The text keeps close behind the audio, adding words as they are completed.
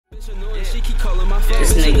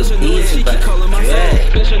This nigga Beezy, but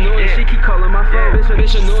drag. Bitch annoying, she keep calling my phone.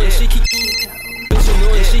 Bitch annoying, she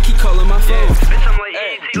keep calling my phone. Bitch, I'm like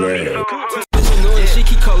ET, let me phone. Bitch annoying, she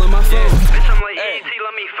keep calling my phone. Bitch, I'm like ET,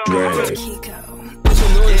 let me phone. Bitch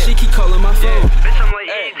annoying, she keep calling my phone. Bitch, I'm like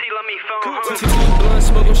ET, let me phone. Two blunts,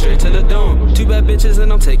 smoke 'em straight to the dome. Two bad bitches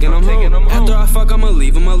and I'm taking them home. After I fuck, I'ma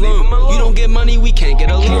leave them alone. You don't get money, we can't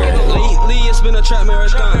get along. Lately, it's been a trap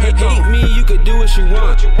marathon. Hate me, you could do what you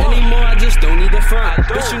want. Anymore, I just don't need the front.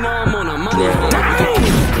 Bitch, you know I'm on a money hunt.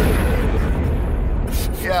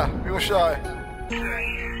 Yeah, real shy.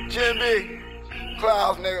 Jim B,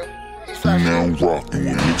 Clouds, nigga. Now rockin'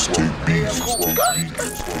 with Mixtape Beezy.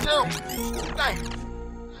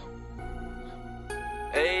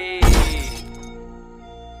 Hey,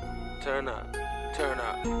 turn up,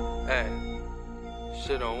 hey,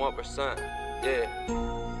 shit on 1%, yeah,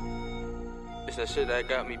 it's that shit that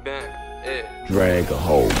got me bent, yeah. Drag a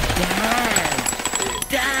hole.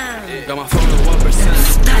 Damn. Got my phone at 1%.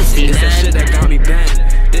 It's that shit that got me bent.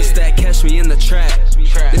 This that catch me in the trap.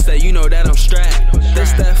 This that you know that I'm strapped.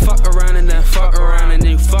 This that fuck around and then fuck around and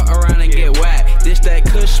then fuck around and get whacked. This that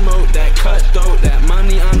kush smoke, that cutthroat, that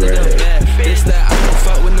money under the bed. This that I don't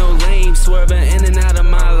fuck with no lame, swerving in and out of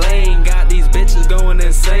my lane. Got these bitches going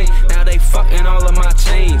insane. Now they fucking all of my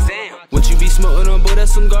chains. What you be smoking on, boy?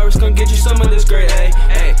 That's some garbage. Gonna get you some of this great, hey,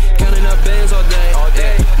 hey. Counting up bands all day,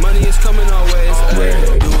 ay. Money is coming always,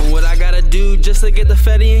 ay. Doing what I gotta do just to get the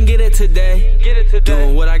fatty and get it today.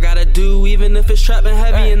 Doing what I gotta do, even if it's trapping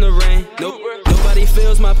heavy in the rain. Nope, nobody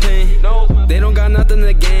feels my pain. They don't got nothing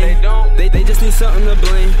to gain. They just need something to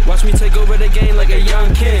blame. Watch me take over the game like a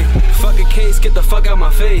young king. Fuck a case, get the fuck out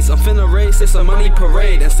my face. I'm finna race, it's a money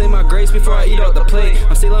parade. And say my grace before I eat out the plate.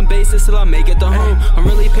 I'm still on basis till I make it to home. I'm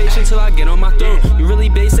really patient till I get on my throne. You really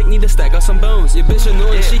basic, need to stack up some bones. Your bitch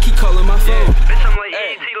annoying, she keep calling my phone. Bitch, I'm like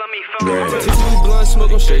ET, let me phone. Two blunts,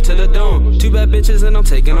 smoke 'em straight to the dome. Two bad bitches and I'm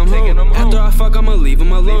taking them home. After I fuck, I'ma leave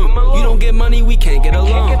them alone. You don't get money, we can't get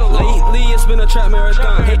along. Lately, it's been a trap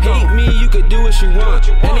marathon. Hate me, you could do what you want.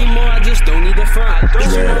 Anymore, I just don't need the front.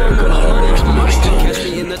 Bitch, you know I'm on a money. Catch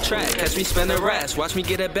me in the track, catch me spending rats. Watch me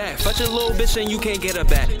get it back. Fuck your little bitch and you can't get it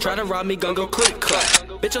back. Try to rob me, gon' go click clack.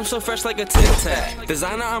 Bitch, I'm so fresh like a Tic Tac.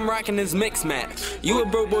 Designer, I'm rocking this mix match. You a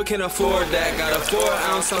broke boy, can afford that. Got a 4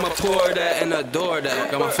 ounce, I'ma pour that and adore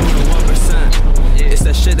that. Got my phone at 1%. It's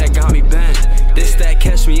that shit that got me bent. This that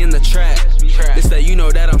catch me in the trap. This that you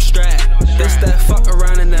know that I'm strapped. This that fuck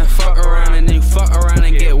around and then fuck around and then fuck around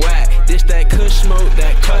and get whacked. This that kush smoke,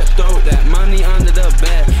 that cutthroat, that money under the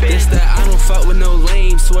bed. This that I don't fuck with no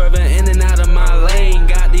lame, swerving in and out of my lane.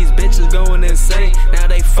 Got these bitches going insane. Now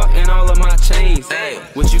they fucking all of my chains. Hey,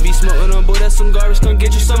 what you be smoking on, boy? That's some garbage. Gonna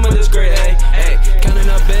get you some of this great, hey, hey. Counting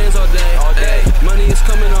up bands all day, hey. Money is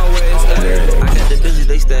coming always, hey. I got the bitches,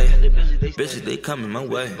 they stay. Bitches, they coming my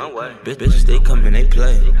way. Bitches, they coming, they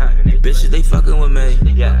play. Bitches, they fucking with me.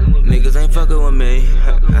 Niggas ain't fucking with me.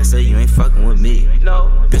 I say you ain't fucking with me.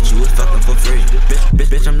 Bitch, you was fucking for free.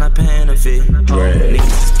 Bitch, I'm not paying a fee.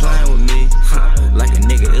 Niggas is playing with me. Like a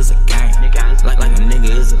nigga is a gang. Like a nigga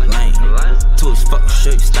is a lame. To his fucking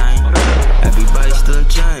shirt stain. Everybody still in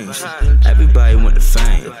change. Everybody want the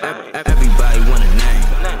fame. Everybody want a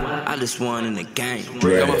name. I just won in the game.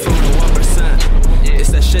 Got my phone at 1%. It's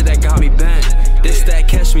that shit that got me bent. This that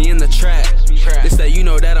catch me in the trap. This that you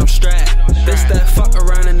know that I'm strapped. This that fuck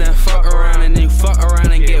around and then fuck around and then fuck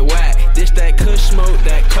around and get whacked. This that kush smoke,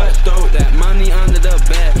 that cutthroat, that money under the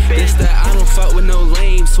bed. This that I don't fuck with no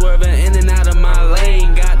lame, swerving